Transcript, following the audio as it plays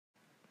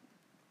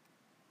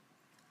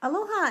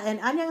Aloha and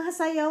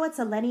annyeonghaseyo. It's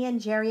Eleni and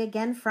Jerry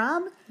again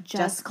from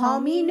Just Call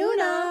Me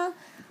Nuna.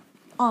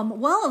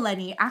 Well,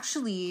 Eleni,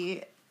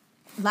 actually,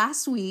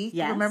 last week,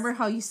 Yes. remember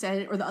how you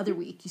said, or the other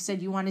week, you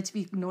said you wanted to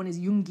be known as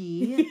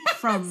Yoongi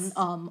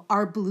from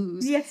Our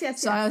Blues.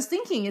 Yes. So I was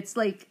thinking, it's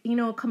like,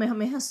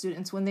 Kamehameha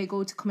students, when they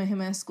go to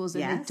Kamehameha schools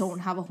and they don't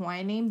have a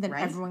Hawaiian name, then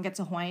everyone gets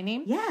a Hawaiian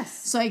name.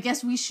 Yes. So I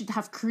guess we should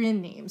have Korean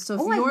names. So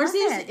if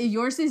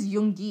yours is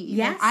Yoongi,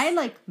 yes. I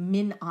like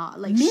Min-a,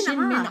 like Min-a.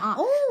 Shin Min-a.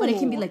 Oh. But it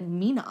can be like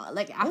Mina,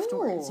 like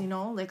afterwards,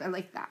 Oh. like I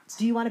like that.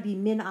 Do you want to be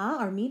Min-a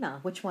or Mina?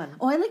 Which one?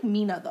 Oh, I like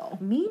Mina though.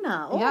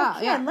 Mina. Oh, Yeah,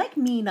 okay. yeah. I like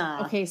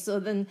Mina. Okay, so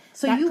then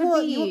So that you could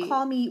will be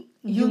call me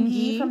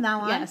Yoongi from now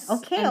on? Yes.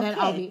 Okay, and then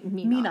I'll be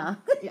Mina. Mina.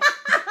 Yeah.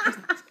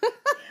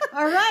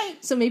 All right.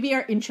 So maybe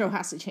our intro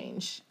has to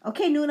change.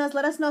 Okay, Nunas,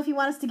 let us know if you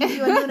want us to give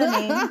you a Nuna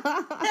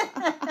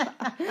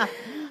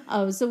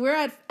name. So we're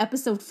at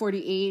episode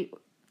 48.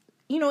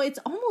 It's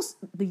almost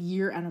the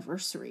year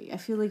anniversary. I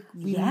feel like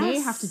we may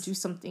have to do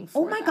something for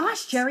Oh my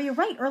gosh, Jerry, you're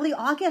right. Early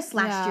August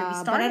last year we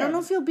started. But I don't know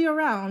if you'll be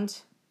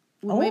around.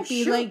 We might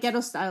be shoot. like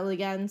ghetto style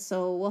again,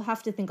 so we'll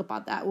have to think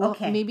about that.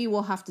 Maybe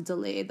we'll have to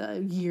delay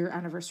the year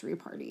anniversary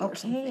party or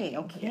something.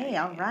 Okay,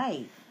 all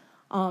right.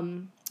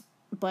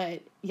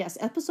 But yes,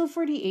 episode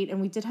 48,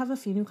 and we did have a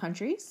few new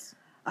countries.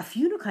 A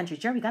few new countries.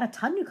 Jerry, we got a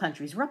ton of new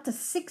countries. We're up to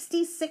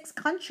 66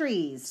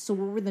 countries. So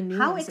what were the new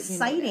How ones that you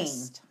exciting.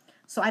 noticed?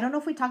 So I don't know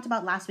if we talked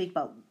about last week,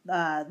 but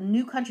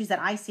new countries that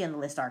I see on the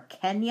list are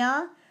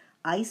Kenya,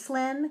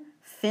 Iceland,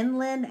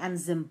 Finland, and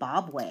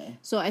Zimbabwe.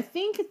 So I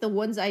think the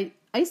ones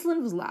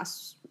Iceland was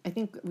last. I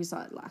think we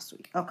saw it last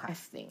week. Okay.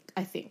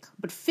 I think.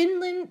 But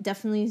Finland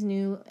definitely is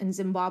new, and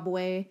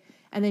Zimbabwe.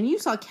 And then you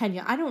saw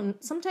Kenya.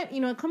 Sometimes,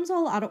 it comes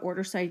all out of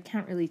order, so I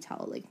can't really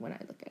tell, like, when I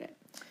look at it.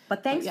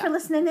 But thanks for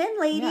listening in,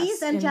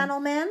 ladies and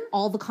gentlemen.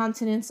 All the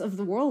continents of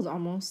the world,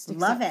 almost.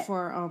 Love except it.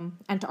 for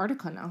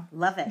Antarctica now.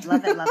 Love it.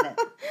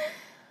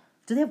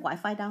 Do they have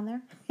Wi-Fi down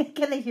there?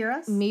 Can they hear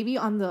us? Maybe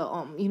on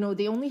the,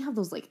 they only have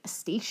those, like,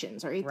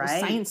 stations, right? Those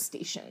science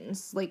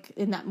stations. Like,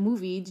 in that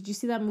movie. Did you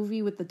see that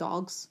movie with the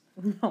dogs?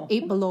 No.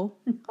 8 Below.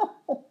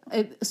 No.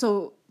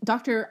 So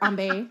Dr.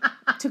 Ambe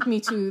took me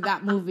to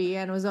that movie,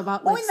 and it was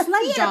about like in the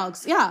sled theater.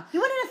 dogs. Yeah,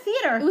 You went in a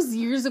theater. it was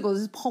years ago.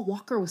 Paul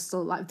Walker was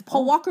still alive.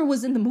 Paul Walker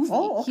was in the movie.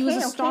 Oh, He was a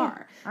okay.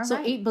 star. All So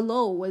right. 8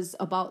 Below was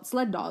about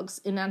sled dogs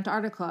in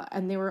Antarctica,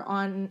 and they were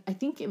on. I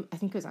think it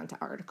was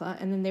Antarctica,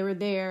 and then they were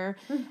there,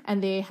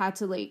 and they had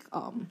to like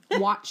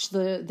watch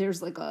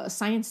there's like a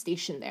science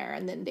station there,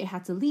 and then they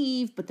had to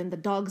leave, but then the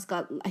dogs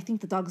got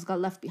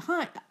left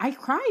behind. I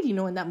cried,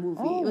 in that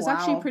movie. Oh, it was wow.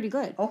 actually pretty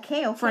good.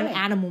 Okay. For an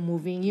animal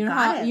movie. You know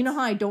Got how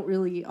it. I don't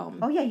really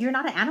Oh, yeah, you're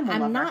not an animal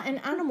lover. I'm not an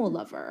animal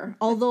lover.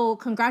 Although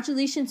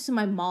congratulations to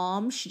my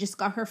mom. She just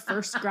got her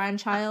first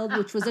grandchild,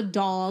 which was a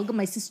dog.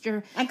 My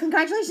sister, And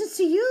congratulations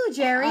to you,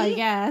 Jerry. I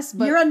guess,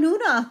 but You're a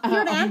Nuna.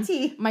 You're an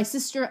auntie. my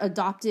sister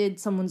adopted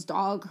someone's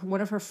dog. One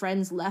of her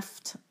friends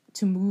left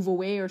to move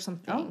away or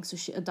something, so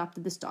she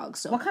adopted this dog.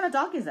 So What kind of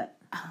dog is it?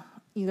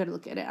 you gotta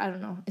look at it. I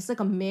don't know. It's like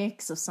a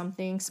mix of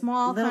something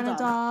small Little kind of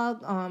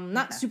dog.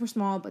 Not super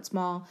small, but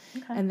small.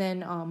 Okay. And then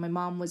my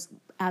mom was,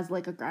 as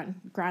like a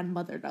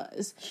grandmother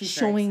does, She's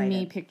very showing me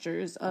excited.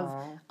 pictures of.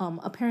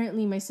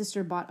 Apparently, my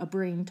sister bought a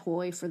brain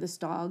toy for this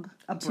dog.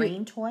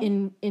 Brain toy?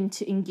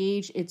 To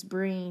engage its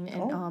brain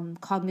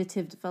and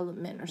cognitive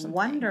development or something.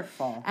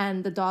 Wonderful.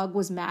 And the dog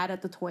was mad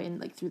at the toy and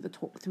like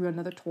threw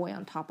another toy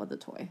on top of the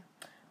toy.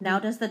 Now,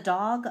 does the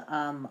dog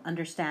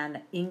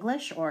understand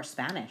English or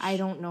Spanish? I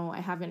don't know. I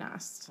haven't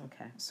asked.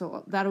 Okay.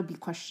 So that'll be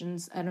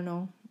questions. I don't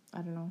know.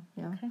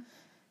 Yeah. Okay.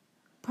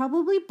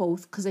 Probably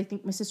both, because I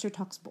think my sister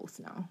talks both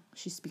now.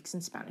 She speaks in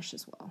Spanish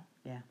as well.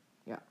 Yeah.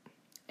 Yeah.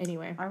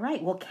 Anyway, All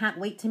right. Well, can't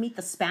wait to meet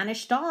the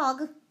Spanish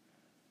dog.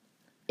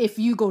 if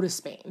you go to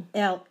Spain,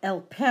 El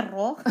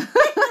perro.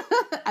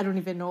 I don't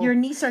even know. Your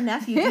niece or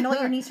nephew. Do you know what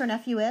your niece or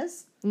nephew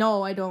is?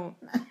 No, I don't.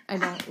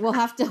 We'll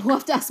have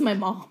to ask my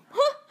mom.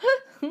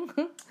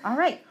 All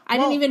right. I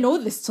didn't even know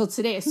this till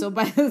today, so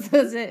that's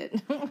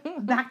it.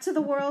 Back to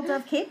the world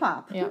of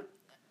K-pop. Yeah.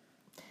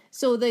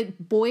 So the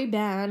boy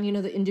band,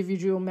 the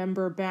individual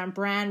member brand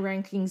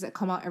rankings that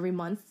come out every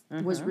month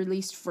was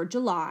released for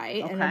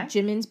July. Okay. And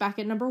Jimin's back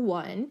at number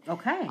 1.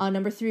 Okay.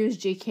 Number 3 was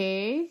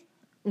JK.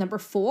 Number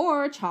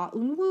 4, Cha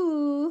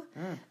Eun-woo.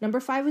 Number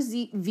 5 was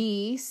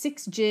V,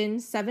 6 Jin,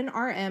 7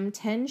 RM,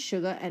 10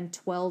 Suga, and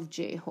 12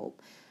 J-Hope.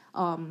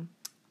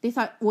 They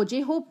thought,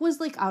 J-Hope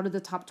was like out of the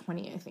top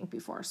 20, I think,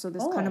 before. So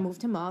this kind of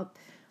moved him up.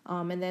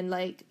 And then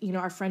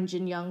our friend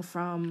Jin Young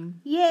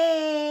from,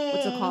 Yay!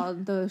 what's it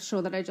called? The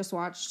show that I just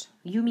watched.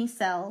 Yumi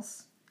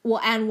Cells.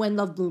 Well, and When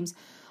Love Blooms,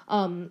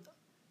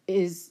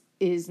 is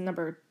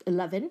number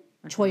 11.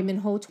 Choi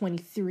Min-ho,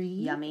 23.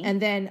 Yummy.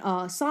 And then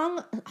Ha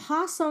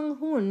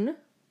Sung-hoon,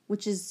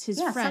 which is his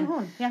friend.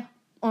 Sunghoon. Yeah.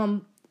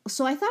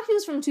 So I thought he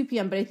was from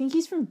 2PM, but I think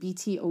he's from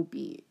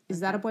BTOB. Is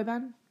that a boy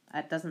band?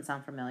 That doesn't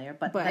sound familiar,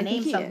 but But the I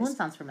name think he Sunghoon is.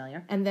 sounds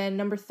familiar. And then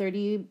number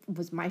 30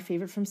 was my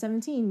favorite from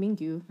 17,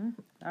 Mingyu.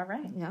 All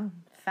right. Yeah.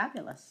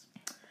 Fabulous.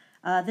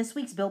 This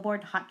week's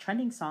Billboard Hot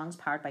Trending Songs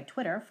powered by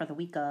Twitter for the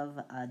week of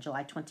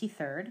July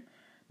 23rd.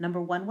 Number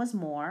 1 was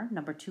More.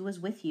 Number 2 was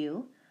With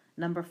You.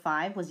 Number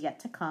 5 was Yet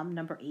to Come.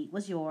 Number 8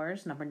 was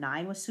Yours. Number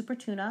 9 was Super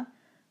Tuna.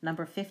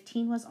 Number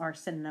 15 was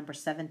Arson. Number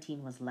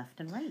 17 was Left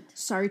and Right.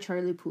 Sorry,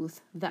 Charlie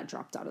Puth. That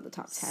dropped out of the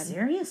top 10.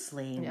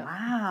 Seriously? Yeah.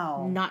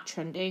 Wow. Not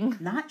trending.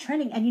 Not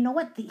trending. And you know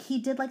what? He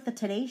did like the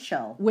Today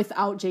Show.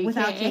 Without JK.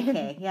 Without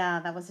JK. Yeah,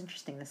 that was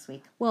interesting this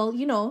week. Well,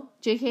 you know,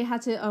 JK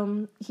had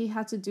to he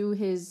had to do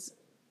his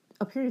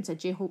appearance at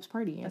J-Hope's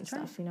party and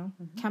stuff, right. You know.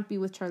 Mm-hmm. Can't be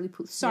with Charlie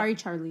Puth. Sorry,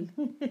 Charlie.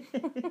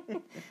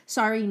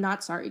 Sorry,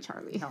 not sorry,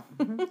 Charlie. No.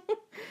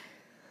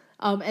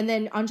 Mm-hmm. And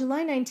then on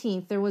July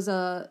 19th, there was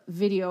a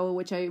video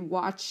which I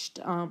watched,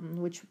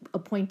 which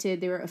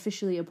they were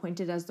officially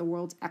appointed as the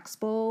World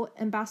Expo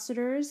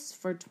ambassadors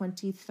for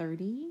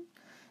 2030.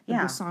 The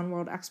Busan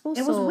World Expo.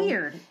 It was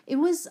weird. It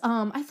was,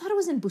 I thought it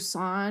was in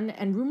Busan,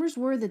 and rumors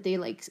were that they,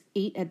 like,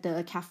 ate at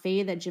the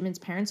cafe that Jimin's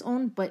parents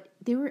owned, but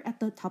they were at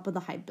the top of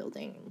the Hybe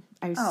building.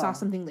 I saw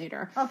something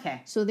later.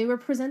 Okay. So they were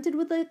presented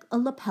with, like, a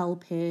lapel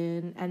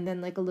pin, and then,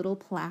 like, a little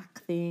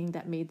plaque thing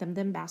that made them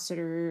the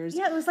ambassadors.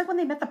 Yeah, it was like when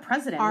they met the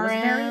president. It was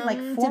very, like,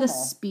 formal. Did a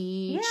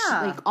speech.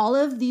 Yeah. Like, all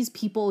of these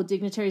people,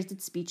 dignitaries,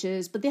 did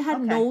speeches, but they had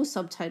no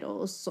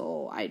subtitles,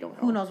 so I don't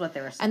know. Who knows what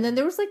they were saying. And then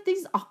there was, like,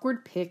 these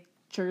awkward pictures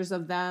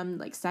of them,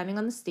 like, standing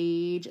on the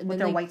stage and with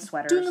then their like white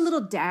sweaters, doing a little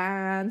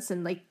dance,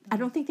 and like I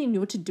don't think they knew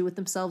what to do with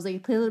themselves. They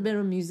played a little bit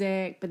of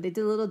music, but they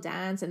did a little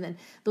dance, and then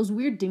those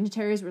weird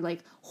dignitaries were like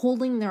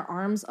holding their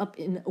arms up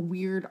in a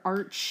weird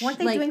arch. Weren't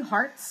they like, doing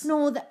hearts?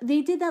 No, they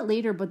did that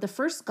later. But the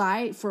first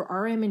guy for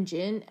RM and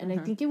Jin, and I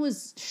think it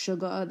was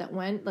Suga that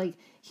went, like,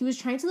 he was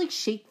trying to like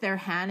shake their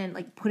hand and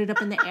like put it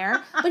up in the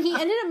air, but he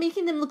ended up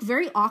making them look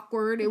very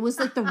awkward. It was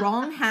like the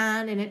wrong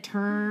hand, and it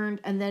turned,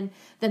 and then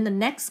the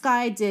next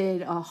guy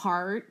did a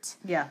heart.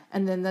 Yeah.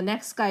 And then the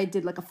next guy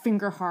did like a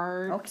finger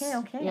heart.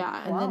 Okay.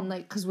 Yeah, and then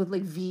like, because with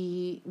like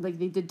V, like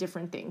they did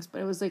different things,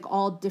 but it was like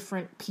all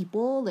different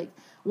people. Like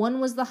one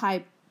was the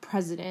high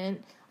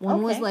president,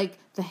 one was like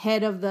the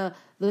head of the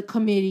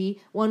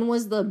committee, one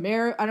was the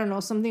mayor, I don't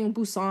know, something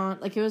Busan.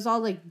 Like it was all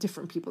like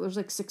different people. There's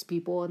like 6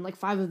 people, and like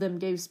 5 of them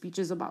gave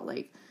speeches about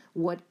like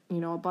what,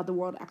 you know, about the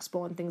World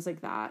Expo and things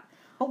like that.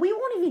 But we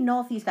won't even know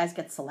if these guys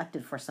get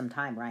selected for some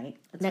time, right?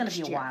 It's going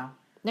to be a while.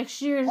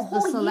 Next year is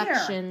the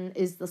selection.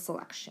 Is the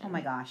selection. Oh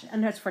my gosh.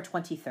 And that's for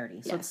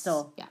 2030. So it's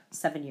still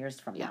 7 years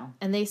from now.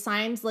 And they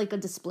signed like a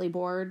display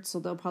board, so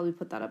they'll probably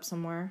put that up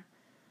somewhere.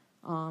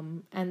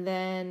 And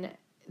then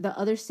the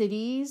other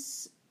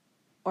cities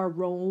are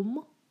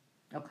Rome.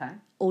 Okay.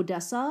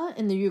 Odessa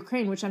in the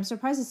Ukraine, which I'm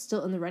surprised is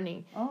still in the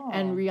running.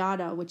 And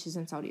Riyadh, which is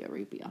in Saudi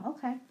Arabia.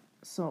 Okay.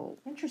 So.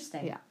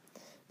 Interesting. Yeah.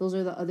 Those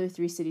are the other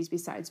 3 cities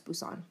besides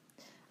Busan.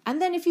 And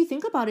then if you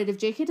think about it, if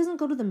JK doesn't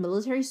go to the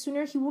military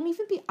sooner, he won't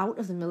even be out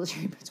of the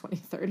military by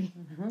 2030.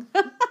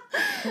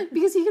 Mm-hmm.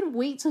 Because he can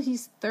wait till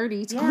he's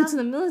 30 to go to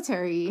the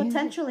military.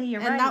 Potentially,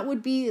 you're right. And that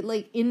would be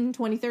like in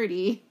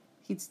 2030,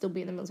 he'd still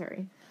be in the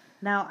military.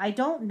 Now, I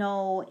don't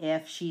know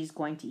if she's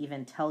going to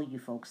even tell you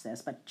folks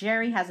this, but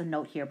Jerry has a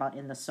note here about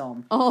In the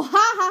Somme. Oh,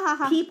 ha ha ha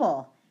ha.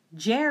 People,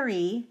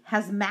 Jerry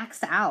has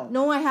maxed out.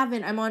 No, I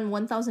haven't. I'm on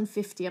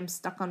 1,050. I'm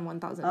stuck on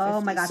 1,050.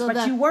 Oh my gosh, so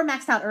but you were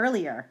maxed out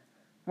earlier.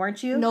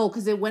 Weren't you? No,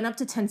 because it went up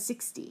to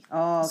 1060.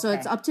 Oh, okay. So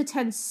it's up to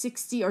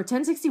 1060 or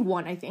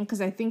 1061, I think,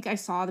 because I think I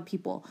saw the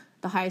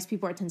highest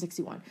people are at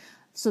 1061.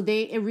 So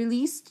it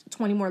released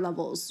 20 more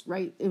levels,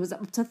 right? It was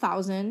up to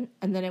 1,000,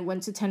 and then it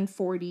went to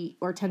 1040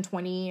 or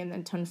 1020, and then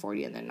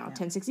 1040, and then now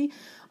 1060.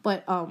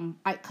 But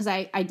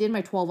I did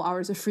my 12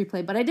 hours of free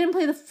play, but I didn't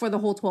play for the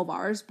whole 12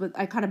 hours. But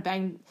I kind of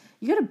banged.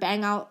 You got to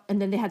bang out,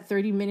 and then they had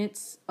 30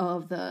 minutes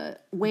of the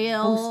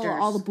whale, boosters.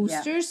 All the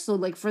boosters. Yeah. So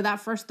like for that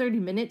first 30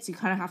 minutes, you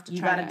kind of have to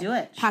try to do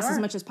it, pass as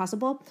much as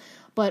possible.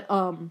 But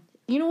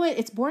you know what?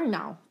 It's boring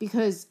now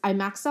because I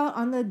maxed out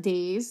on the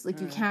days. Like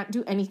you can't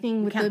do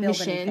anything with the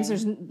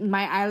missions.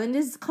 My island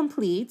is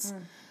complete.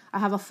 I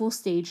have a full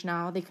stage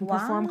now. They can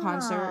perform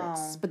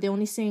concerts, but they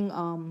only sing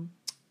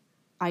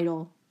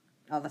Idol.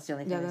 Oh, that's the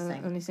only thing they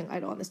sing. They only sing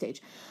Idol on the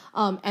stage.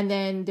 And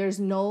then there's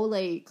no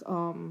like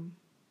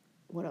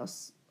what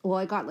else? Well,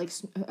 I got like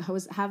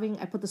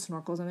I put the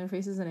snorkels on their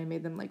faces and I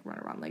made them like run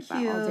around like that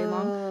all day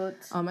long.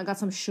 I got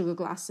some sugar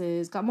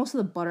glasses, got most of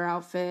the butter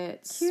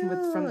outfits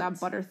from that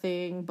butter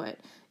thing, but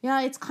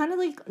yeah, it's kind of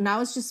like now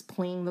it's just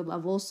playing the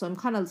levels, so I'm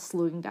kind of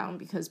slowing down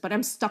but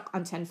I'm stuck on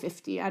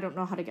 1050. I don't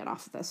know how to get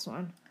off this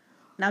one.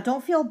 Now,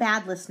 don't feel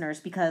bad, listeners,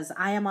 because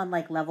I am on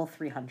like level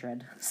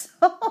 300.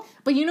 So.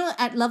 But you know,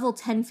 at level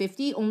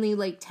 1050, only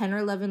like 10 or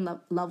 11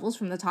 levels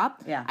from the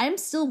top. Yeah, I am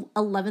still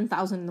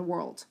 11,000 in the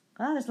world.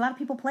 Oh, there's a lot of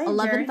people playing.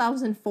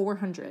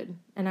 11,400,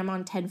 and I'm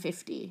on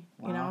 1050.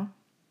 Wow. You know,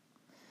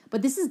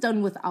 but this is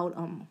done without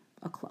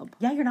a club.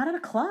 Yeah, you're not in a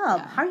club.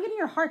 Yeah. How are you getting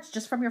your hearts?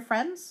 Just from your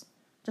friends?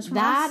 Just from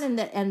that,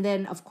 us? and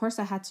then of course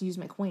I had to use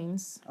my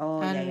coins.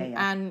 Oh,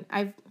 yeah. And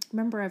I've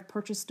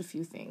purchased a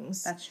few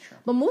things. That's true.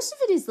 But most of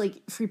it is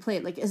like free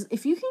play. Like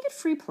if you can get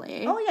free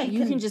play,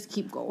 you can just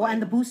keep going. Well,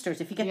 and the boosters.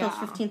 If you get those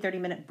 15,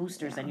 30-minute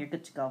boosters, then you're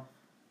good to go.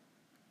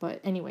 But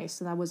anyway,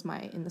 so that was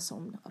my In the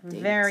Somme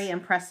update. Very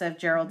impressive,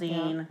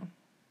 Geraldine.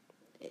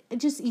 it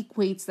just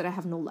equates that I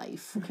have no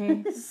life.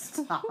 Okay,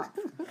 Stop.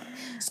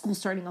 school's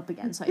starting up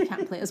again, so I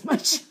can't play as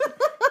much.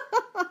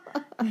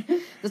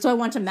 That's why I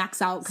want to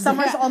max out.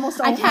 Summer's almost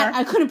over.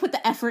 I couldn't put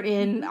the effort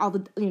in all the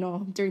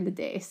during the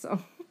day. So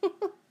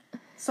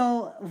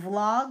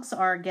vlogs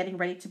are getting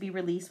ready to be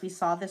released. We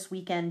saw this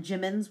weekend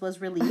Jimin's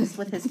was released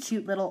with his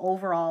cute little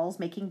overalls,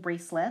 making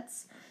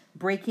bracelets,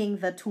 breaking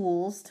the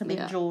tools to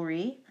make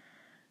jewelry.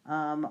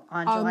 On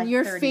July 30th.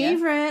 Your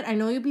favorite. I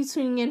know you'll be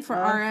tuning in for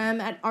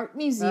RM at Art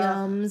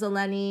Museums,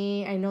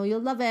 Eleni. I know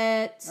you'll love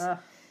it.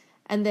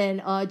 And then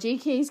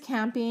JK's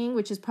camping,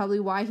 which is probably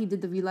why he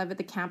did the V Live at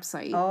the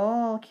campsite.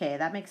 Oh, okay.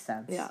 That makes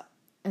sense. Yeah.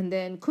 And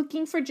then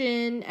cooking for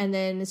Jin, and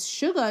then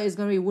Suga is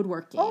going to be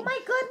woodworking. Oh my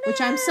goodness!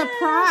 Which I'm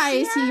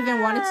surprised he even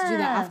wanted to do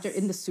that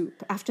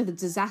after the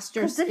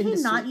disastrous. Did he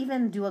not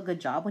even do a good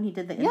job when he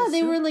did the?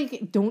 They were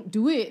like, "Don't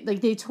do it."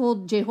 Like they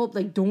told J-Hope,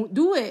 like, "Don't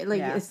do it."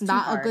 Like it's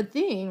not a good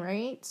thing,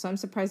 right? So I'm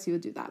surprised he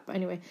would do that. But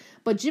anyway,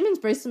 Jimin's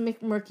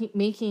bracelet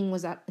making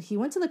was that he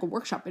went to like a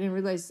workshop. I didn't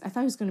realize. I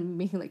thought he was going to be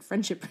making like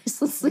friendship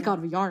bracelets, like out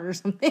of yarn or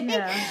something.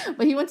 Yeah.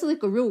 But he went to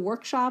like a real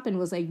workshop and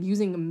was like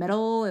using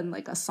metal and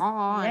like a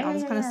saw and all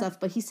this kind of stuff.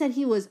 But he said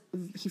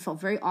he felt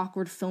very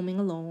awkward filming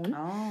alone,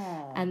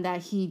 and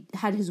that he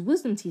had his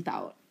wisdom teeth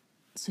out,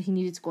 so he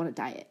needed to go on a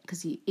diet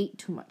because he ate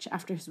too much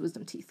after his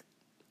wisdom teeth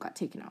got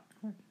taken out.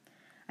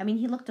 I mean,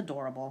 he looked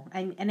adorable,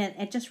 and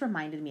it just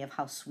reminded me of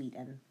how sweet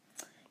and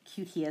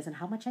cute he is and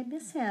how much I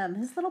miss him.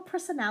 His little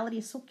personality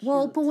is so cute.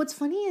 Well, but what's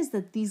funny is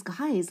that these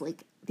guys,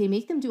 like, they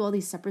make them do all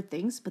these separate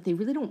things, but they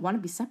really don't want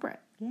to be separate.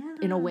 Yeah,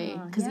 in a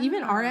way, because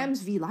even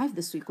RM's V Live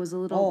this week was a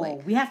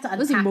little we have to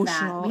unpack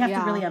that. We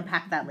have to really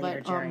unpack that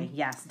later, Jerry.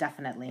 Yes,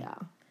 definitely.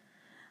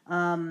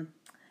 Yeah.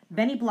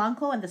 Benny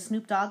Blanco and the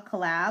Snoop Dogg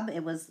collab.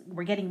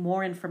 We're getting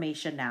more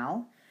information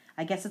now.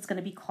 I guess it's going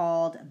to be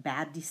called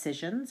Bad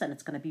Decisions, and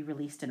it's going to be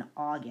released in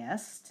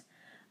August.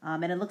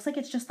 And it looks like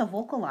it's just the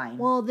vocal line.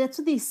 Well, that's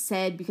what they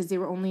said because they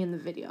were only in the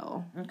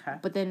video. Okay.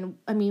 But then,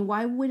 I mean,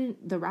 why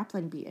wouldn't the rap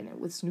line be in it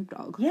with Snoop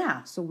Dogg?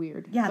 Yeah. So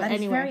weird. Yeah,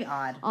 that's very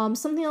odd.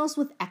 Something else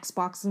with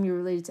Xbox, and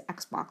related to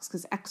Xbox,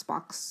 because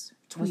Xbox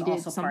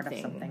tweeted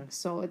something.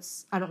 So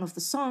I don't know if the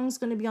song's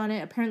going to be on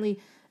it. Apparently,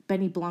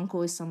 Benny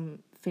Blanco is some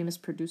famous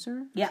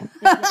producer. Yeah.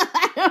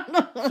 I don't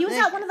know. He was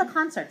at one of the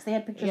concerts. They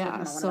had pictures of him at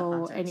one of the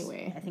concerts.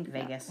 Anyway. I think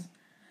Vegas.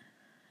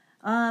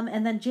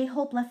 And then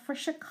J-Hope left for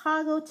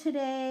Chicago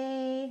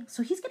today.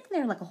 So he's getting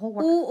there like a whole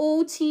work.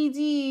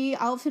 OOTD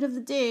outfit of the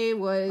day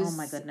was... Oh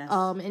my goodness.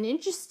 An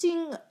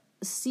interesting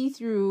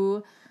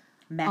see-through...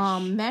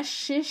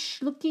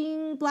 meshish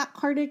looking black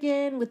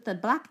cardigan with the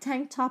black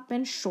tank top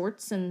and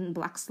shorts and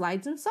black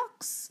slides and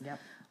socks. Yep.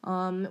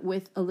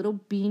 With a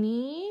little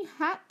beanie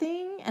hat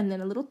thing and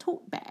then a little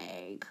tote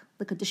bag.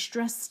 Like a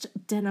distressed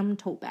denim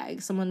tote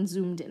bag. Someone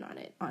zoomed in on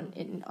it.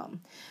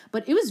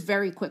 But it was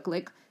very quick.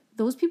 Like...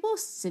 Those people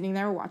sitting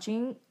there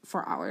watching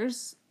for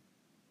hours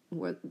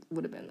would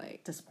have been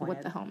like, disappointed.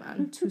 What the hell,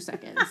 man? 2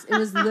 seconds. It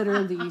was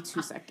literally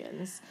 2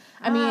 seconds.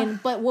 I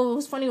mean, but what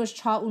was funny was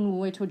Cha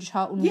Eun-woo. I told you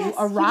Cha Eun-woo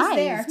arrived.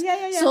 There.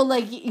 Yeah. So,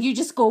 like, you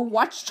just go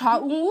watch Cha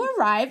Eun-woo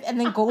arrive and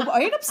then go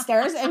right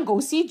upstairs and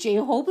go see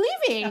J-Hope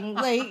leaving.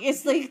 Like,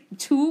 it's like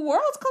two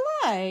worlds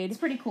collide. It's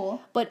pretty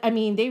cool. But, I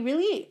mean, they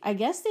really, I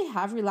guess they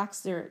have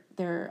relaxed their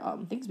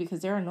things because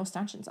there are no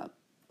stanchions up.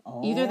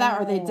 Oh. Either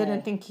that or they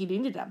didn't think he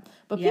needed them.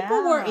 But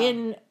people were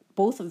in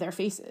both of their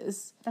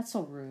faces. That's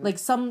so rude. Like,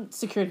 some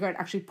security guard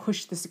actually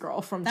pushed this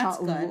girl from Cha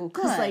Eun-woo.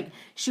 Because, like,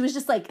 she was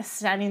just, like,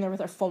 standing there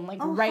with her phone, like,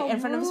 right in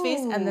front of his face.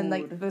 And then,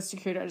 like, the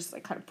security guard just,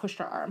 like, kind of pushed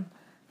her arm.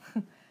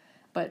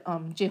 But,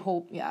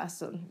 J-Hope, yeah.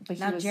 So, but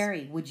now,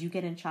 Jerry, would you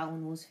get in Cha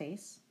Eun-woo's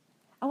face?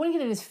 I wouldn't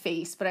get in his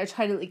face, but I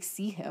try to, like,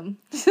 see him.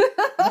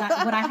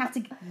 would I have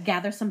to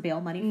gather some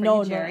bail money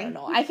for you, Jerry?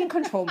 No. I can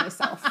control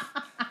myself.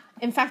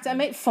 In fact, I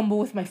might fumble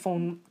with my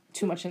phone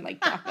too much and, like,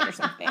 drop it or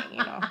something,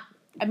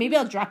 And maybe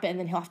I'll drop it and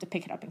then he'll have to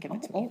pick it up and give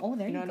it to me. Oh,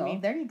 there you go. I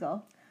mean? There you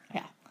go.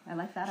 Yeah. I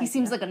like that He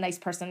seems like a nice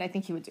person. I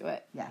think he would do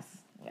it. Yes.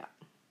 Yeah.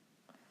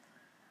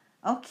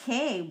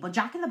 Okay. Well,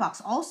 Jack in the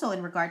Box, also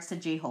in regards to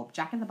J-Hope,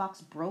 Jack in the Box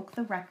broke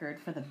the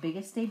record for the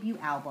biggest debut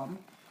album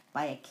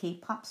by a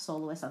K-pop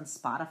soloist on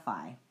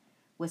Spotify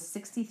with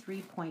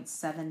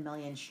 63.7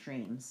 million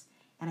streams.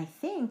 And I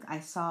think I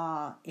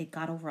saw it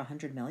got over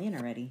 100 million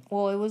already.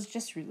 Well, it was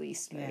just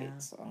released, right? Yeah.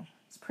 So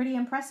it's pretty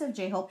impressive,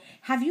 J-Hope.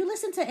 Have you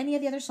listened to any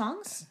of the other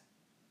songs?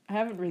 I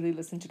haven't really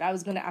listened to it. I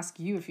was going to ask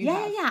you if you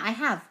have. Yeah, I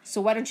have.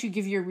 So why don't you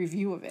give your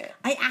review of it?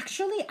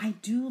 I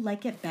do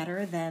like it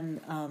better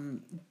than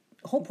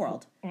Hope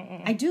World.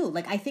 I do.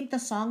 Like, I think the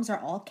songs are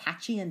all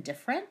catchy and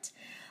different.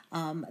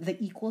 The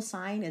equal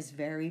sign is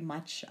very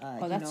much.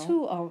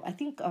 Who I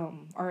think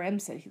RM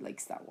said he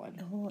likes that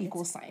one.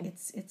 Equal sign.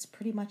 It's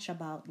pretty much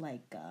about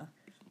like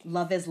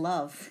love is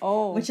love.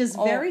 Which is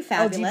very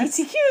fabulous.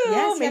 LGBTQ.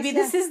 Yes, maybe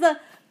this is the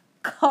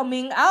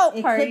coming out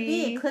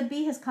party. It could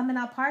be his coming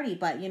out party,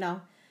 but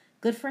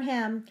good for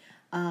him.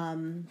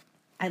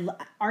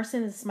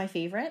 Arson is my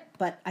favorite,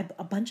 but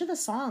a bunch of the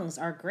songs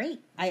are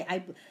great.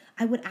 I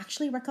would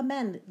actually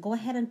recommend go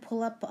ahead and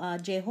pull up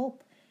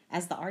J-Hope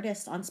as the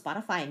artist on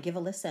Spotify and give a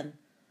listen.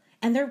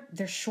 And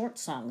they're short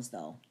songs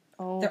though.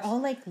 Oh, they're all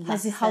like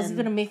how's he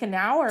gonna make an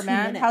hour,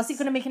 man? Minutes. How's he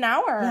gonna make an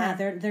hour? Yeah,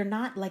 they're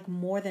not like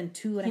more than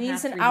 2.5 minutes. He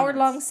needs an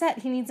hour-long set.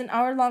 He needs an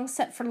hour-long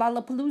set for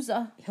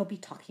Lollapalooza. He'll be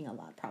talking a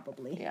lot,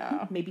 probably.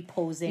 Yeah, maybe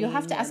posing. You'll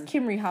have to ask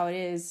Kimry how it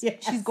is.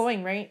 Yes. She's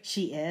going, right?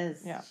 She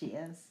is. Yeah, she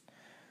is.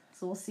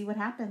 So we'll see what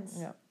happens.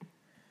 Yeah.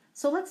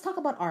 So let's talk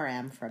about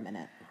RM for a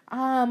minute.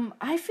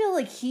 I feel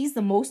like he's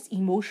the most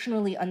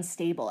emotionally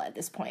unstable at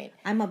this point.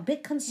 I'm a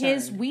bit concerned.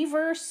 His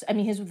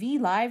his V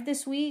Live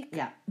this week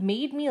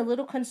made me a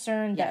little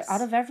concerned that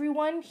out of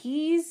everyone,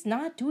 he's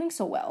not doing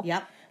so well.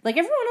 Yep. Like,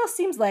 everyone else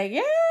seems like,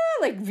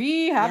 like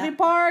V, happy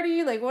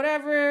party, like,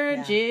 whatever.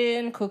 Yeah.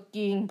 Jin,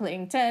 cooking,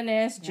 playing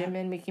tennis.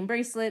 Jimin making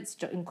bracelets.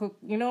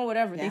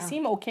 Whatever. Yeah. They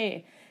seem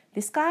okay.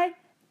 This guy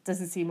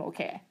doesn't seem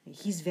okay.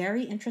 He's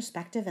very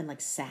introspective and, like,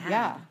 sad.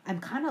 Yeah.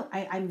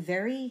 I'm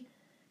very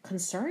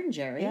concerned,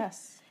 Jerry.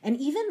 Yes. And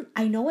even,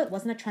 I know it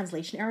wasn't a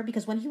translation error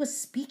because when he was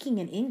speaking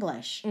in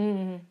English,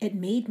 it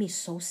made me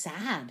so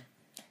sad.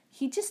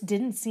 He just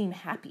didn't seem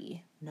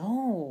happy.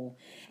 No.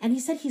 And he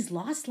said he's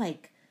lost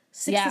like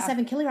 6 to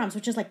 7 kilograms,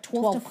 which is like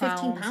 12 to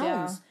 15 pounds.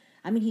 Yeah.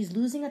 I mean, he's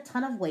losing a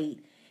ton of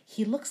weight.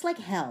 He looks like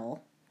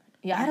hell.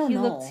 Yeah, I don't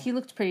know. He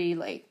looked pretty,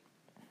 like,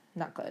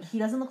 not good. He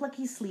doesn't look like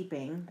he's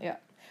sleeping. Yeah.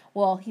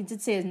 Well, he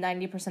did say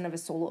 90% of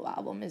his solo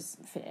album is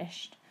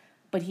finished.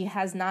 But he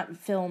has not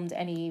filmed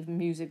any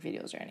music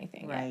videos or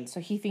anything yet. So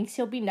he thinks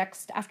he'll be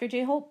next after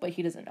J-Hope, but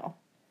he doesn't know.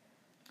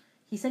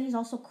 He said he's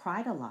also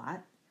cried a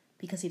lot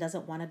because he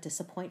doesn't want to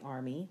disappoint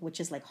ARMY, which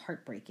is, like,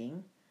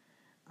 heartbreaking.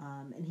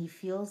 And he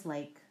feels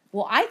like...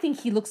 Well, I think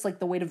he looks like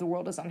the weight of the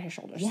world is on his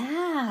shoulders.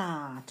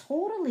 Yeah,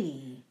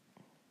 totally.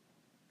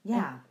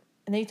 Yeah.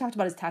 And then he talked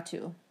about his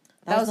tattoo.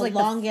 That was like the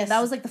longest... That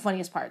was, like, the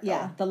funniest part, though.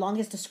 Yeah, the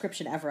longest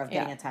description ever of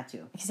getting a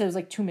tattoo. He said it was,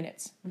 like, 2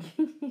 minutes.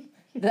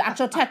 The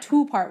actual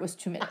tattoo part was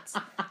 2 minutes.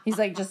 He's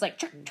like, just like...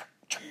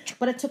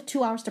 But it took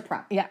 2 hours to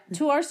prep. Yeah,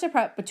 2 hours to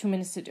prep, but 2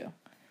 minutes to do.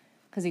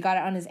 Because he got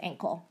it on his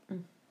ankle.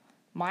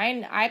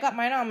 I got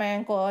mine on my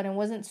ankle, and it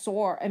wasn't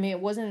sore. I mean, it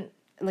wasn't...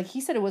 Like,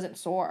 he said it wasn't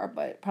sore,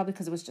 but probably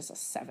because it was just a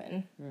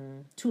 7.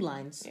 2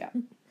 lines. Yeah.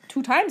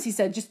 2 times, he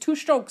said. Just 2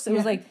 strokes. It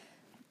was like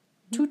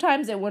 2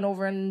 times it went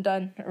over and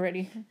done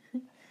already.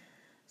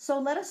 So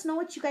let us know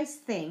what you guys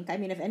think. I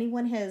mean, if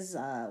anyone has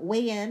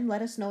weigh in,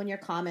 let us know in your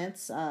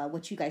comments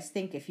what you guys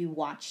think if you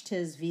watched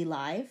his V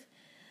Live.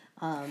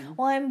 Well,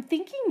 I'm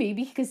thinking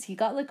maybe because he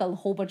got like a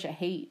whole bunch of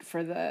hate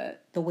for the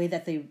way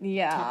that they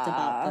talked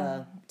about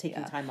the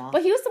taking time off.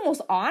 But he was the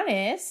most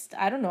honest.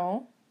 I don't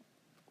know.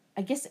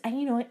 I guess,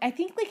 I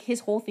think like his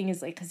whole thing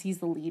is like because he's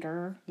the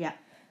leader. Yeah.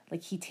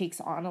 Like he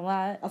takes on a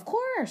lot. Of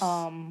course.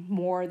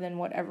 More than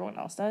what everyone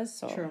else does.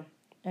 So. True.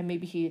 And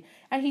maybe he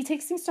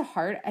takes things to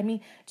heart. I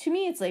mean, to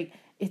me, it's like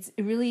it's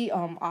really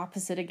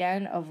opposite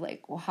again of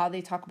like how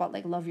they talk about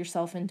like love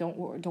yourself and don't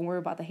worry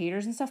about the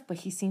haters and stuff. But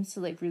he seems to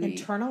like really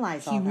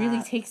internalize all that. He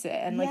really takes it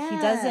and like he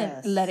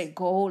doesn't let it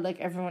go like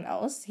everyone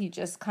else. He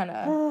just kind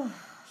of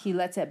he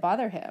lets it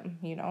bother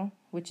him,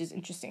 which is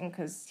interesting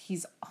because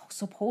he's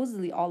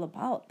supposedly all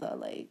about the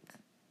like,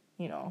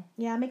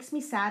 Yeah, it makes me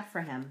sad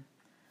for him.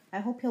 I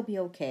hope he'll be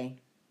okay.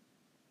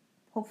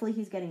 Hopefully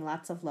he's getting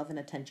lots of love and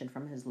attention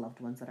from his loved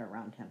ones that are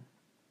around him.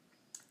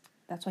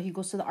 That's why he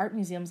goes to the art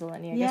museums,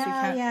 Eleni. I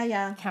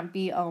guess can't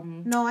be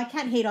No, I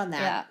can't hate on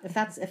that.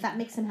 Yeah. If that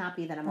makes him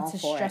happy, then I'm all for it.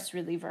 It's a stress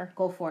reliever.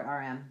 Go for it,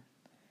 RM.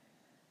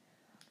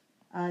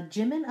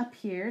 Jimin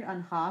appeared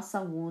on Ha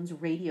Sang-woon's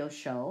radio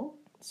show.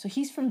 So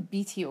he's from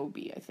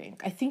BTOB, I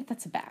think. I think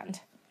that's a band.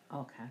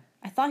 Okay.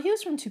 I thought he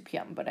was from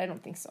 2PM, but I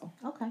don't think so.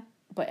 Okay.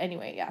 But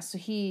anyway, yeah. So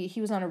he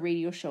was on a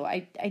radio show.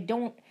 I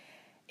don't...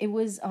 It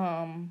was,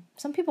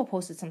 some people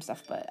posted some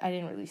stuff, but I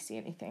didn't really see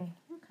anything.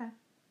 Okay.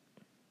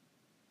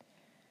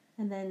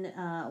 And then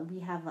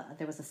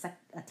there was a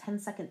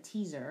 10-second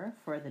teaser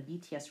for the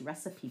BTS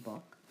recipe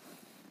book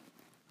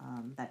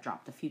that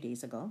dropped a few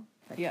days ago.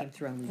 That came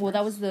through on Weverse. Well,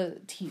 that was the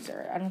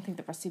teaser. I don't think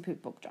the recipe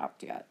book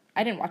dropped yet.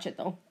 I didn't watch it,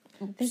 though.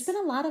 Oops. There's been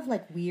a lot of,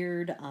 like,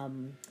 weird...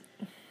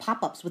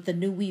 pop-ups with the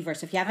new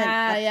Weverse. If you haven't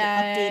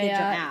updated your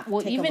app,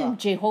 well, even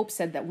J-Hope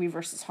said that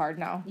Weverse is hard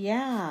now.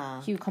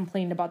 Yeah. He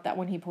complained about that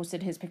when he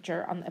posted his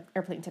picture on the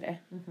airplane today.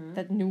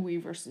 That new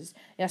Weverse is...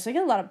 Yeah, so you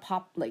get a lot of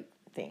pop, like,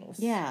 things.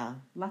 Yeah.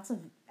 Lots of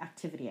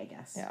activity, I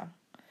guess. Yeah.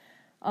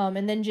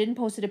 And then Jin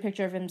posted a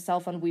picture of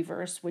himself on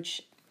Weverse,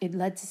 which it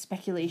led to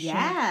speculation.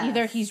 Yes.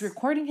 Either he's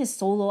recording his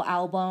solo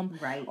album,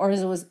 right, or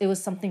it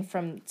was something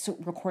from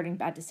recording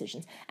Bad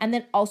Decisions. And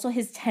then also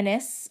his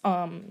tennis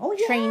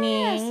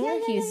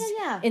training. His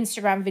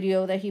Instagram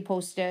video that he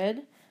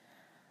posted.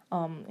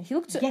 He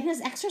looked getting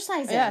his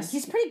exercise in. Yes.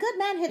 He's pretty good,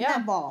 man, hitting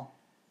that ball.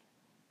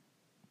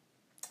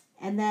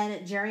 And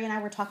then Jerry and I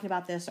were talking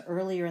about this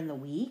earlier in the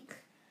week.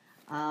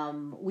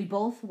 We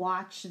both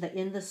watched the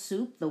In the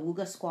Soup, the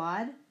Wooga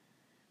Squad.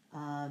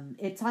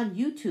 It's on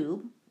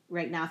YouTube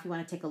right now if you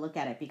want to take a look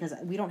at it, because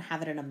we don't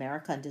have it in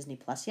America on Disney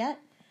Plus yet.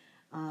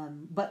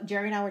 But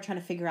Jerry and I were trying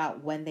to figure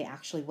out when they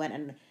actually went,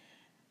 and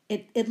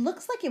it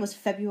looks like it was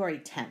February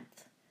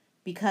 10th,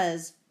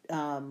 because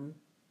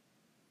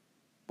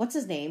what's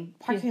his name?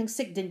 Park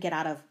Hyung-sik didn't get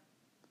out of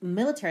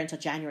military until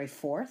January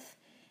 4th.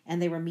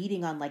 And they were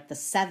meeting on like the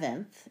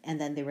 7th. And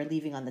then they were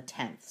leaving on the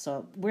 10th.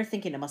 So we're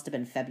thinking it must have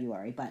been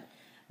February. But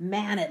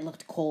man, it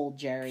looked cold,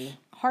 Jerry.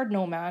 Hard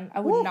no, man.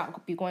 I would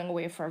not be going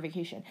away for a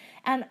vacation.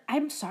 And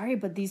I'm sorry,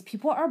 but these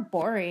people are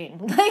boring.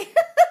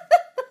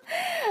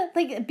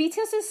 Like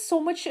BTS is so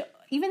much...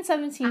 Even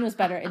 17 was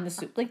better in the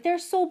soup. Like, they're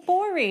so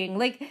boring.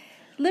 Like,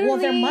 literally... Well,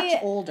 they're much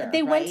older,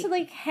 They right? went to,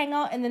 like, hang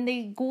out, and then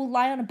they go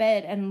lie on a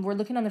bed, and we're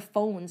looking on their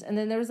phones, and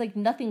then there was, like,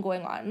 nothing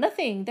going on.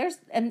 Nothing.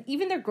 And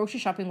even their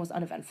grocery shopping was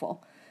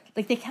uneventful.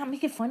 Like, they can't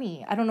make it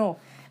funny. I don't know.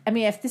 I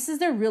mean, if this is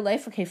their real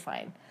life, okay,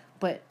 fine.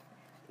 But,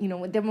 you know,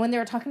 when they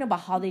were talking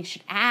about how they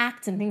should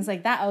act and things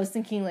like that, I was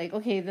thinking, like,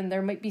 okay, then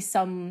there might be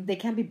some... They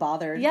can't be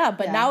bothered. Yeah,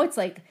 but now it's,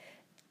 like...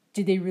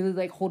 Did they really,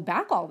 like, hold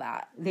back all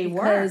that?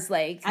 Because,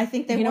 like... I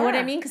think they were. You know what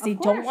I mean? Because they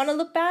don't want to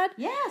look bad?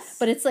 Yes.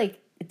 But it's, like,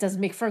 it does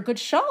make for a good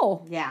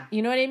show. Yeah.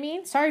 You know what I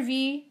mean? Sorry,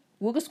 V.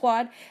 Wooga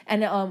Squad.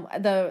 And,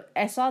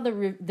 I saw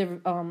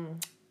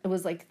it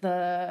was, like,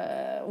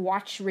 the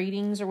watch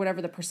ratings or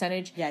whatever, the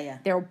percentage. Yeah.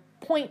 They're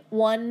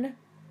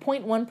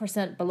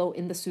 0.1% below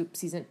In the Soup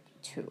Season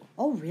 2.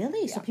 Oh,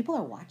 really? Yeah. So people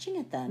are watching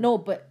it then? No,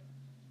 but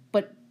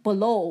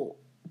below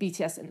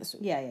BTS In the Soup.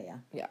 Yeah.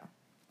 Yeah.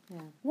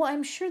 Well,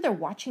 I'm sure they're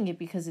watching it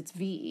because it's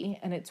V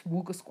and it's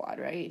Wooga Squad,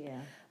 right? Yeah.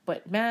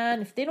 But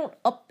man, if they don't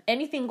up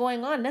anything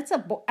going on, that's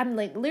I'm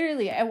like,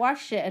 literally, I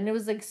watched it and it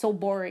was like so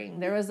boring.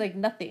 There was like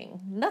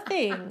nothing.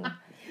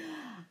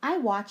 I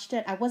watched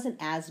it. I wasn't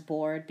as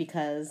bored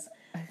because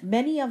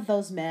many of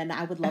those men,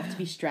 I would love to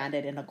be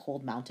stranded in a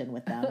cold mountain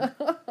with them.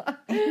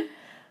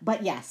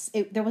 But yes,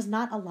 there was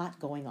not a lot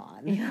going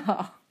on.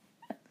 Yeah.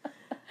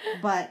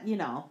 But, you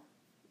know,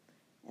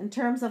 in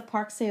terms of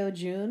Park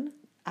Seo-joon,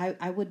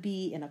 I would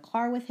be in a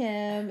car with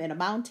him, in a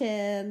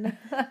mountain,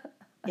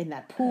 in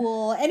that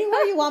pool,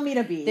 anywhere you want me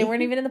to be. They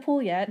weren't even in the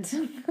pool yet.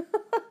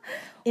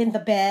 In the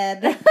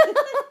bed,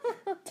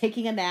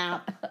 taking a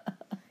nap.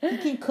 He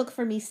can cook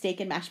for me steak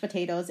and mashed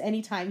potatoes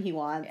anytime he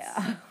wants.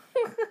 Yeah.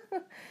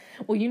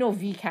 Well, you know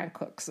V can't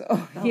cook,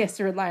 so he has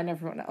to rely on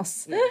everyone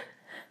else. Yeah.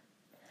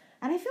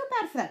 And I feel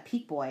bad for that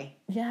Peak boy.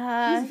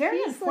 Yeah. He's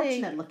very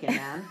unfortunate looking,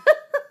 man.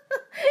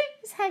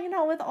 He's hanging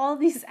out with all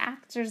these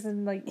actors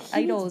and like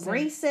idols.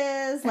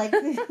 Braces. Like,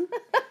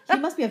 he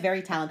must be a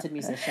very talented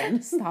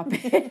musician. Stop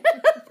it.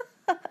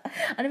 I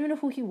don't even know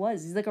who he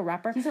was. He's like a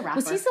rapper. He's a rapper.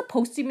 Was he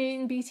supposed to be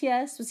in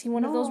BTS? Was he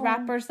one of those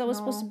rappers that was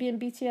supposed to be in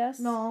BTS?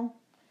 No.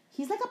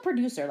 He's like a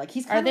producer. Like,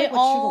 he's kind of like what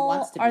Suga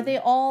wants to be. Are they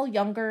all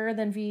younger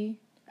than V?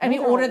 I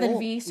mean, older than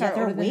V. Sorry,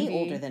 they're way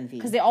older than V.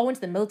 Because they all went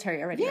to the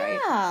military already, right?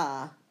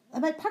 Yeah.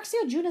 I'm like, Park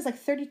Seo-joon is like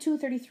 32,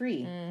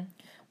 33.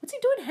 What's he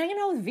doing hanging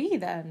out with V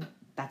then?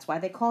 That's why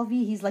they call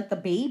V. He's like the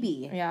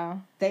baby. Yeah.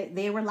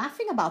 They were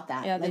laughing about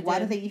that. Yeah, like, why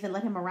do they even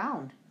let him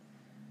around?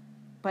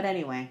 But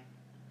anyway,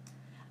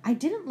 I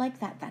didn't like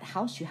that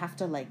house. You have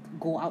to like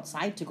go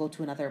outside to go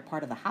to another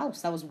part of the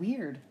house. That was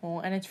weird. Oh,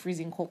 and it's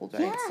freezing cold,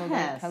 right? Yes. So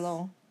like,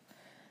 hello.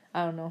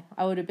 I don't know.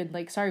 I would have been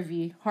like, sorry,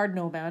 V. Hard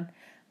no, man.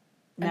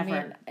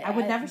 Never. I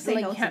would never say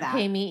no to that. Can't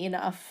pay me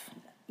enough.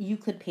 You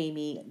could pay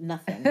me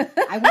nothing.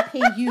 I would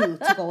pay you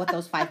to go with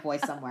those 5 boys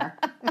somewhere.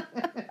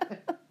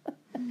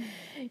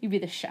 You'd be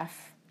the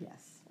chef.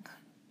 Yes.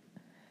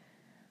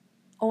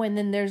 Oh, and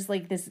then there's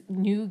like this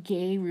new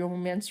gay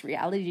romance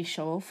reality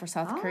show for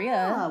South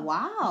Korea.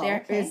 Wow.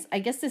 There is, I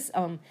guess this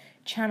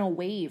channel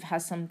Wave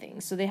has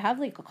something. So they have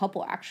like a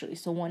couple actually.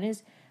 So one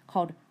is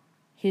called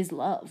His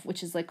Love,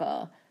 which is like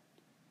a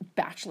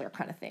Bachelor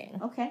kind of thing.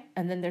 Okay.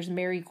 And then there's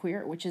Marry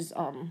Queer, which is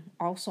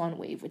also on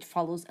Wave, which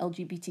follows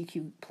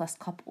LGBTQ plus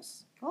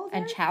couples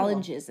and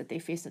challenges that they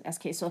face in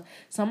SK. So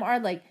some are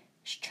like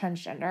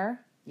transgender.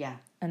 Yeah.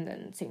 And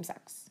then same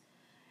sex.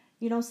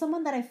 You know,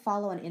 someone that I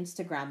follow on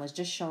Instagram was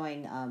just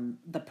showing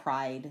the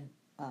Pride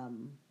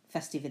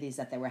festivities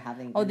that they were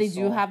having. Oh, they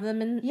Seoul. Do have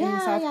them in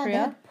South Korea? They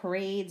had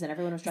parades and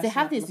everyone was dressed up. They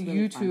have this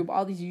YouTube,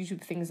 all these YouTube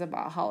things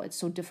about how it's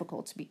so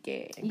difficult to be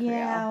gay in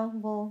Korea.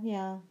 Well,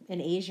 yeah. In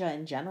Asia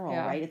in general,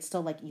 right? It's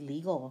still like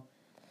illegal,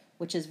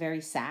 which is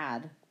very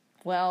sad.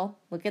 Well,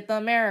 look at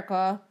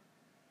America.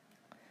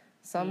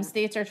 Some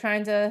states are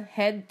trying to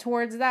head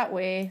towards that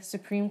way.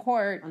 Supreme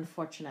Court.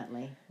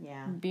 Unfortunately,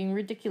 yeah. Being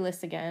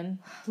ridiculous again.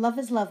 Love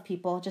is love,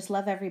 people. Just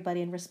love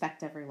everybody and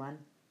respect everyone.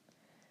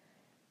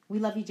 We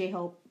love you,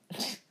 J-Hope.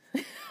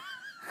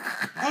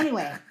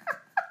 Anyway,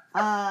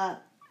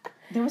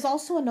 there was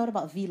also a note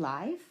about V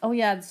Live. Oh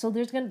yeah, so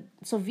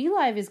V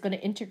Live is gonna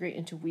integrate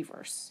into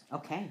Weverse.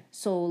 Okay.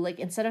 So like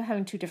instead of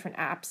having 2 different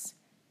apps,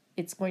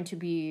 it's going to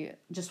be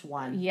just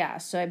one. Yeah,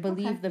 so I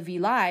believe the V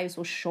Lives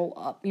will show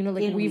up. You know,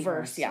 like in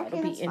Weverse. Yeah,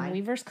 it'll be in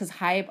Weverse because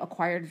Hybe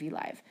acquired V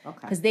Live. Okay.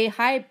 Because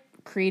Hybe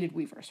created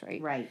Weverse,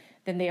 right? Right.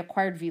 Then they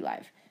acquired V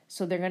Live,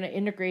 so they're gonna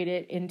integrate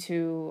it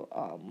into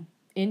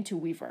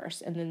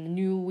Weverse, and then the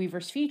new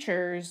Weverse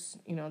features.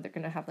 You know, they're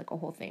gonna have like a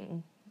whole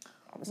thing.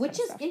 Which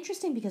is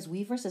interesting because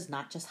Weverse is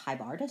not just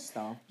Hybe artists,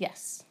 though.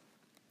 Yes,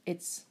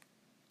 it's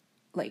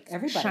like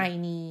everybody.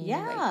 Shiny.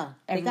 Yeah,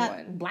 like they got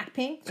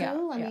Blackpink too.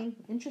 Yeah, I mean,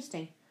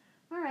 interesting.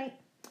 All right.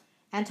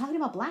 And talking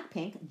about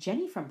Blackpink,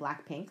 Jennie from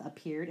Blackpink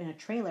appeared in a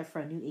trailer for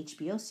a new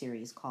HBO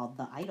series called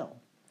The Idol.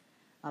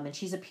 And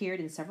she's appeared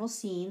in several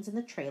scenes in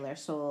the trailer,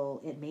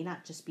 so it may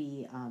not just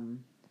be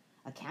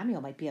a cameo,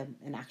 it might be an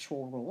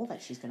actual role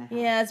that she's going to have.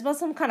 Yeah, it's about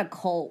some kind of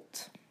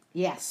cult.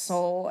 Yes.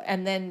 So,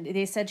 and then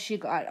they said she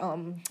got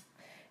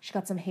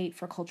some hate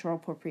for cultural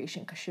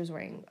appropriation because she was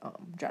wearing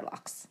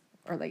dreadlocks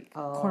or like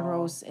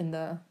cornrows in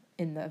the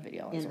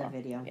video. In the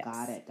video. Yes.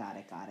 Got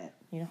it.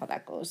 You know how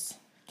that goes.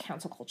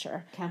 Cancel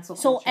culture.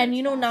 So, and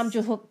you know, Nam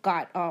Joo-hook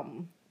got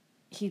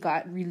he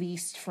got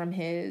released from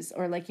his,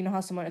 or like, you know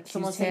how someone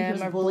accused him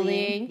of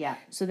bullying? Yeah.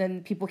 So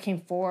then people came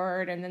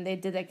forward and then they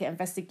did like the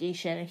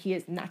investigation and he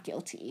is not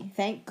guilty.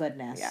 Thank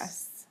goodness.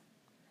 Yes.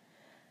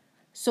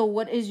 So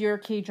what is your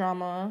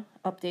K-drama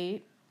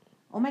update?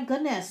 Oh my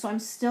goodness. So I'm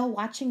still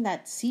watching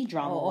that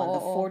C-drama one, the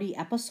 40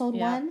 episode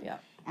one. Yeah.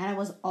 And I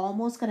was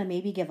almost going to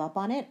maybe give up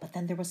on it, but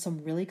then there was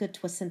some really good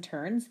twists and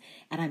turns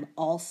and I'm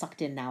all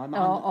sucked in now. I'm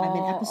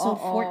in episode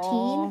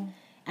 14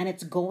 and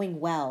it's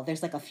going well.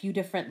 There's like a few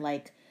different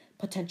like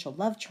potential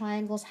love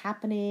triangles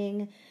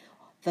happening.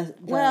 The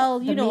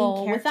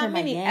with that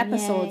many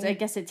episodes, I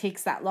guess it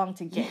takes that long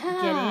to get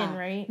in,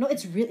 right? No,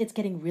 it's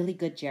getting really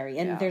good, Jerry.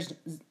 And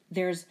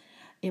there's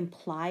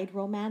implied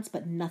romance,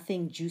 but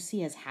nothing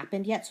juicy has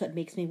happened yet, so it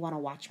makes me want to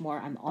watch more.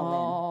 I'm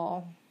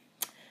all in.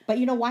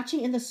 But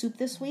watching In the Soup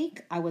this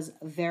week, I was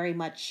very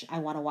much, I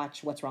want to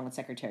watch What's Wrong with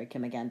Secretary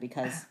Kim again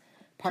because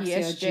Park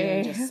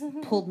Seo-joon just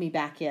pulled me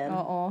back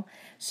in.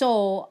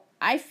 So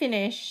I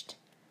finished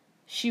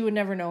She Would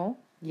Never Know.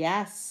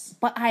 Yes.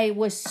 But I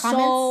was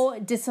so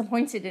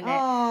disappointed in it.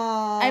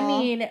 I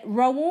mean,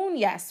 Rawoon,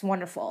 yes,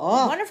 wonderful.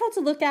 Wonderful to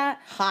look at.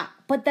 Hot.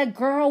 But the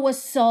girl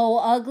was so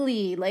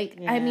ugly. Like,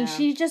 I mean,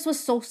 she just was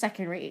so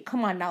second rate.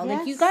 Come on now. Yes.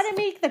 Like, you gotta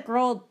make the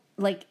girl,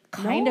 like,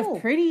 kind of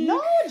pretty.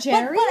 No,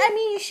 Jerry. But I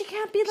mean, she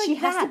can't be like she that.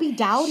 She has to be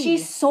dowdy.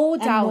 She's so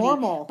dowdy.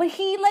 Normal. But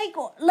he,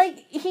 like,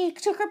 he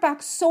took her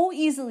back so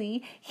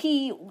easily.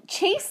 He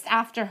chased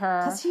after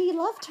her. Because he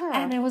loved her.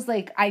 And it was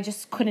like, I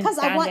just couldn't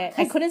stand it.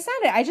 I couldn't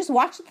stand it. I just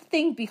watched the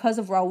thing because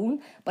of Rawoon,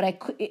 but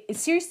it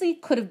seriously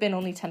could have been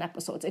only 10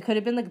 episodes. It could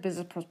have been like a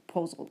business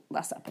proposal,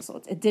 less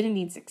episodes. It didn't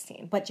need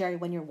 16. But Jerry,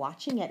 when you're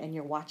watching it and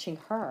you're watching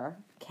her,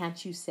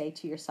 can't you say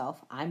to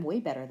yourself, I'm way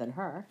better than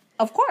her?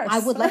 Of course. I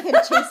would let him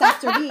chase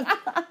after me.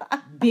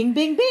 Bing,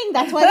 bing, bing.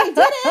 That's why they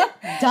did it.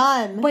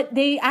 Done. But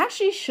they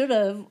actually should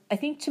have, I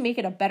think to make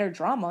it a better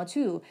drama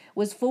too,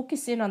 was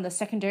focus in on the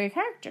secondary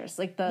characters.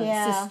 Like the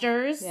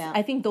sisters. Yeah.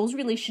 I think those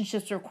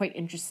relationships are quite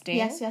interesting.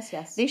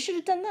 Yes. They should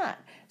have done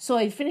that. So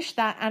I finished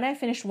that and I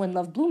finished When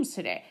Love Blooms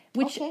today.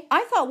 Which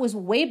I thought was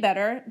way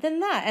better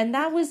than that. And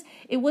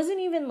it wasn't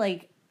even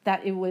like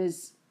that it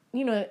was,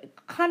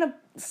 kind of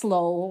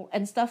slow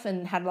and stuff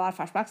and had a lot of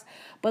flashbacks,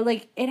 but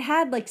like it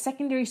had like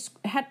it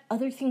had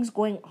other things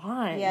going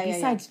on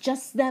besides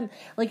just them.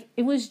 Like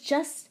it was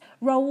just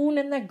Rawoon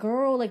and the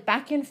girl like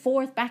back and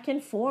forth.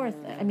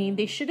 I mean,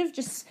 they should have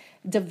just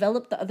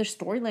developed the other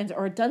storylines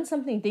or done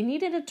something. They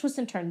needed a twist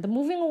and turn. The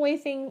moving away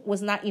thing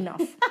was not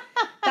enough.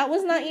 That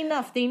was not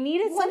enough. They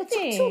needed something.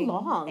 It took too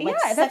long. Like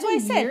that's what I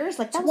said. Years?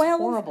 Like that was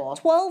horrible.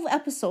 12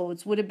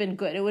 episodes would have been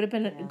good. It would have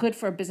been good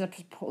for a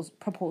business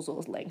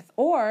proposal's length.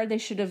 Or they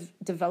should have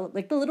developed,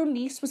 like the little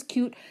niece was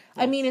cute.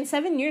 Yes. I mean, in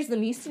 7 years, the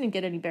niece didn't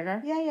get any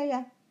bigger.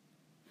 Yeah.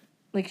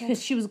 Like,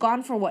 because she was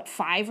gone for,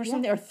 5 or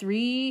something? Or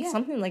 3? Yeah.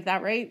 Something like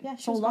that, right? Yeah,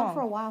 she was gone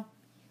for a while.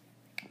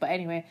 But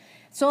anyway,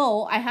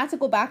 so I had to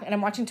go back, and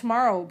I'm watching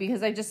tomorrow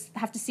because I just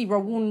have to see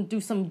Rawoon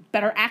do some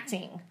better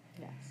acting.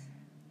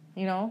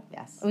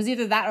 Yes. It was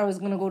either that or I was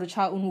going to go to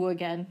Cha Eun-woo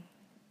again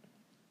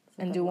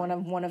and do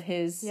one of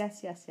his.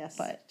 Yes.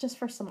 But just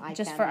for some eye candy.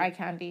 Just for eye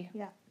candy.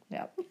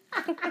 Yeah.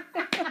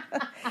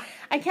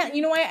 I can't.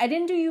 You know why? I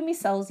didn't do Yumi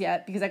Cells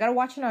yet because I got to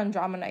watch it on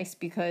Drama Nice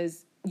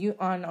because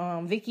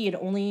on Viki it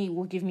only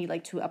will give me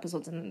like 2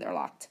 episodes and then they're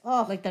locked.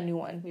 Oh. Like the new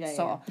one. Yeah,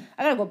 so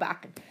I got to go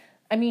back.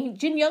 I mean,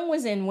 Jin Young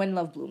was in When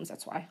Love Blooms.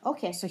 That's why.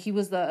 Okay. So he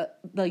was the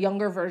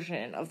younger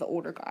version of the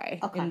older guy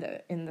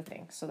in the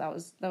thing. So that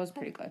was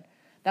pretty good.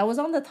 That was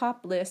on the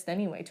top list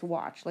anyway to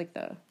watch, like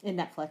in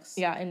Netflix.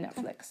 Yeah, in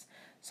Netflix.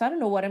 So I don't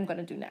know what I'm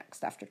gonna do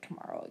next after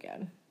tomorrow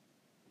again.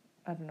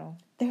 I don't know.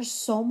 There's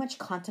so much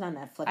content on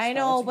Netflix. I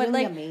know, it's but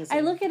really like amazing. I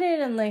look at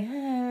it and like,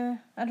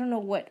 I don't know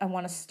what I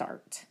want to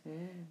start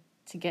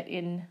to get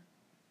in.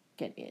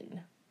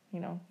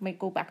 Might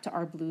go back to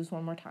Our Blues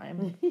one more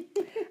time.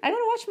 I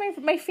gotta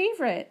watch my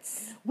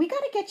favorites. We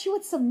gotta get you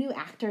with some new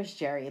actors,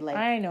 Jerry. Like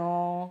I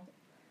know.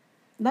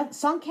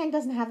 Song Kang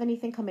doesn't have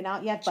anything coming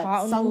out yet, but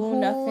Cha Eun-woo,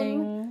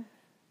 nothing.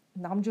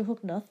 Nam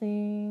Joo-hook,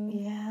 nothing.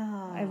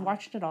 Yeah. I've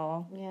watched it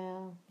all.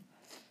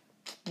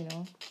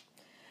 Yeah.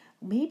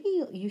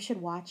 Maybe you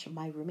should watch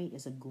My Roommate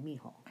is a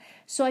Gumiho.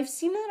 So I've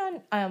seen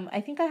that on,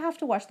 I think I have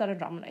to watch that on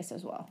Drama Nice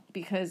as well.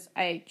 Because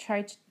I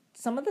tried,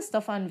 some of the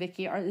stuff on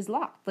Viki is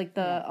locked. Like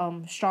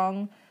the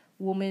Strong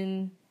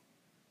Woman...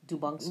 Do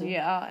Bong-soo.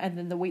 Yeah, and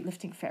then the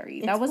weightlifting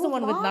fairy. That was the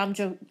one locked?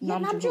 with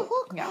Nam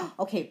Joo-hook. Yeah.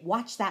 Okay,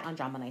 watch that on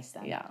Drama Nice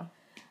then. Yeah.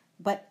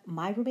 But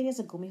my roommate is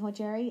a Gumiho,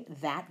 Jerry.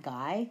 That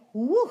guy,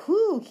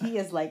 woohoo! He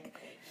is like,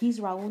 he's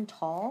Raul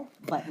tall,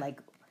 but like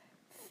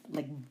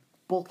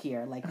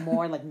bulkier, like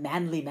more like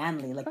manly.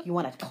 Like you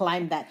want to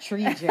climb that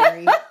tree,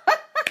 Jerry.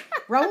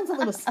 Raul's a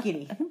little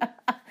skinny, but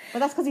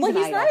that's because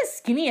he's not as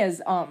skinny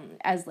as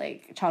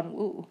like Chan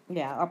Woo.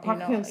 Yeah, or Park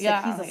Hyung Sik.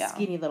 Yeah, he's a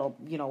skinny little,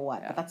 you know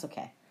what? Yeah. But that's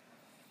okay.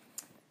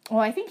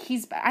 Well, I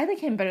like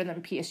him better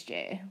than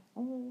PSJ.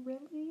 Oh,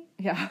 really?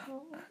 Yeah.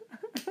 Oh.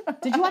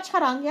 Did you watch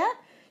Harang yet?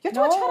 You have to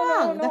watch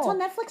Harang. No. That's on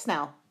Netflix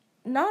now.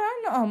 Not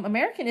on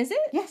American, is it?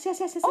 Yes.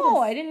 Oh,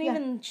 I didn't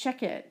even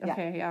check it.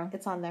 Okay, yeah.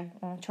 It's on there.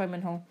 Choi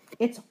Min-ho.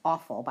 It's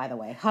awful, by the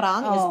way.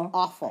 Harang is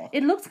awful.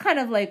 It looks kind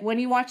of like, when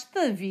you watch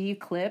the V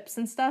clips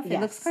and stuff, it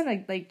looks kind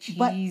of like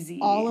cheesy.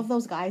 But all of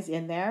those guys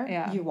in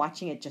there, you're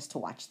watching it just to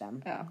watch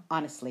them. Yeah.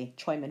 Honestly,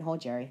 Choi Min-ho,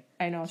 Jerry.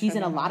 I know. He's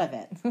in a lot of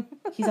it.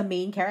 He's a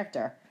main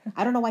character.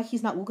 I don't know why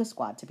he's not Wooga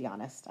Squad, to be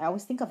honest. I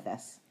always think of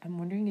this. I'm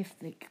wondering if,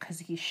 because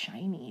he's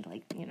shiny,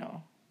 like, you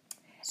know.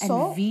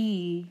 So, and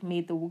V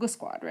made the Wooga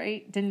Squad,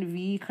 right? Didn't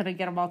V kind of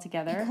get them all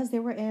together? Because they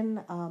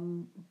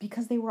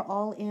were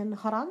all in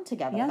Harang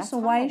together. Yeah, so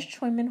why is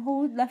Choi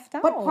Min-ho left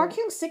out? But Park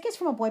Hyung Sik is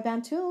from a boy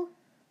band too.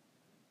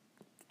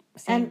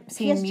 And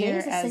PSJ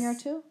is a singer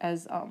too.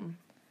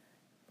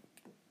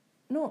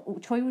 No,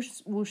 Choi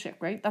Woo-shik,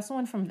 right? That's the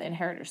one from The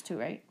Inheritors too,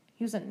 right?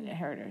 He was in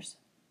Inheritors.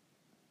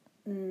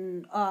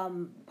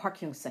 Park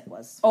Hyung Sik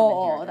was.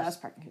 Oh, that was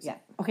Park Hyung Sik. Yeah.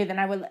 Okay, then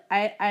I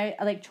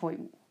like Choi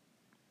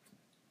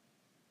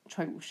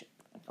Woo-shik.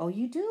 Oh,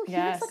 you do? He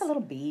looks like a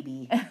little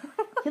baby.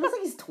 He looks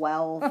like he's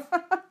 12.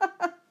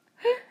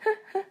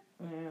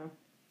 Yeah.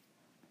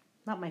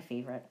 Not my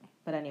favorite.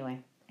 But anyway,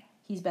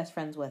 he's best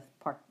friends with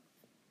Park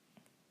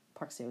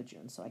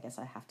Seo-joon, so I guess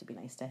I have to be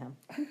nice to him.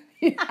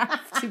 You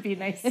have to be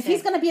nice If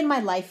he's going to be in my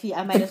life,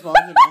 I might as well,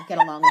 get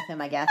along with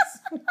him, I guess.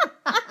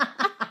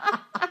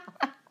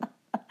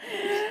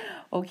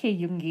 Okay,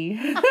 Yoongi.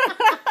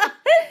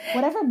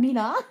 Whatever,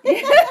 Mina.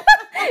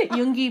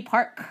 Yoongi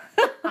Park.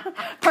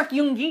 Park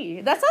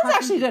Yoongi. That sounds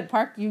actually good.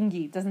 Park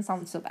Yoongi. Doesn't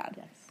sound so bad.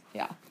 Yes.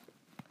 Yeah.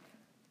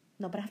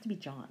 No, but I have to be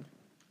John.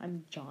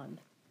 I'm John.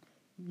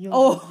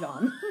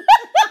 John.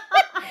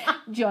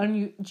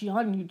 John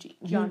Yuji.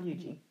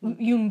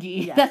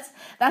 Yoongi. Yes.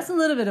 That's a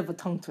little bit of a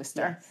tongue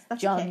twister. Yes,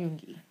 that's John okay.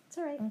 Yoongi. It's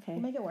all right. Okay.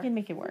 We'll make it work. You can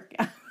make it work.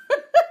 Yeah.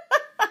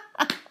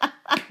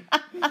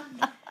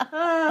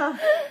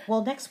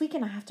 Well, next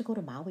weekend I have to go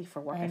to Maui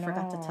for work. I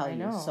forgot to tell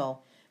you. So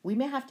we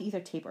may have to either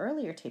tape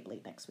early or tape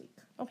late next week.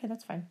 Okay,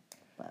 that's fine.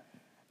 But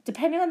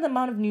depending on the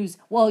amount of news.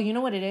 Well, you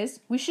know what it is?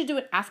 We should do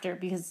it after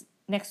because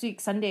next week,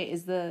 Sunday,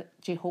 is the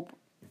J-Hope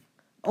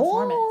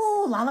performance.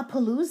 Oh,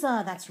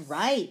 Lollapalooza. That's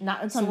right.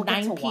 Not until we'll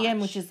 9 p.m.,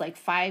 which is like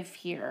 5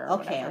 here or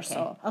whatever.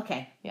 So.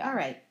 Okay. Yeah. All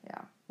right.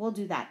 Yeah. We'll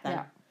do that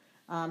then.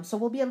 Yeah. So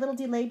we'll be a little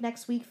delayed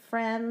next week,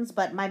 friends.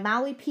 But my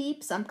Maui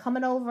peeps, I'm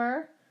coming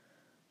over.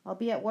 I'll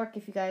be at work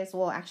if you guys...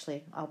 Well,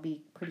 actually, I'll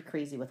be pretty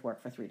crazy with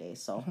work for 3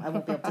 days, so I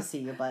won't be able to see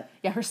you, but...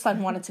 Yeah, her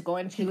son wanted to go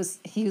in. He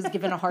was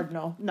given a hard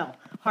no. No.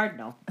 Hard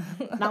no.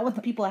 Not with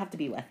the people I have to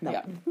be with. No.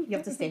 Yeah. You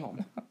have to stay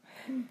home.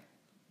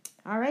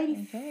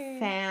 Alrighty,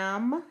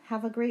 fam.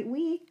 Have a great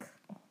week.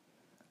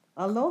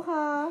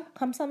 Aloha.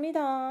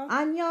 감사합니다.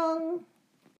 안녕.